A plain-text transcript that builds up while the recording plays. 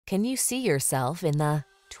Can you see yourself in the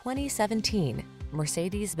 2017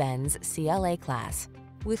 Mercedes-Benz CLA class?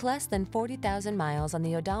 With less than 40,000 miles on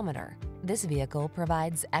the odometer, this vehicle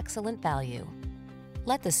provides excellent value.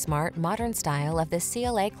 Let the smart, modern style of this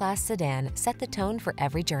CLA class sedan set the tone for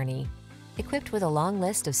every journey. Equipped with a long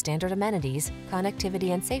list of standard amenities, connectivity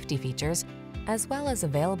and safety features, as well as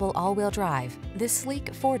available all-wheel drive, this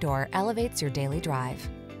sleek four-door elevates your daily drive.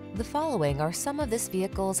 The following are some of this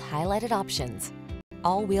vehicle's highlighted options: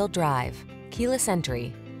 all-wheel drive, keyless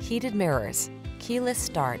entry, heated mirrors, keyless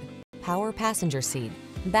start, power passenger seat,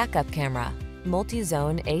 backup camera,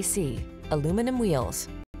 multi-zone AC, aluminum wheels,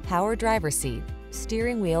 power driver seat,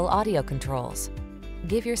 steering wheel audio controls.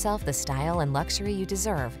 Give yourself the style and luxury you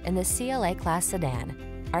deserve in the CLA class sedan.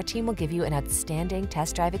 Our team will give you an outstanding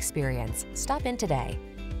test drive experience. Stop in today.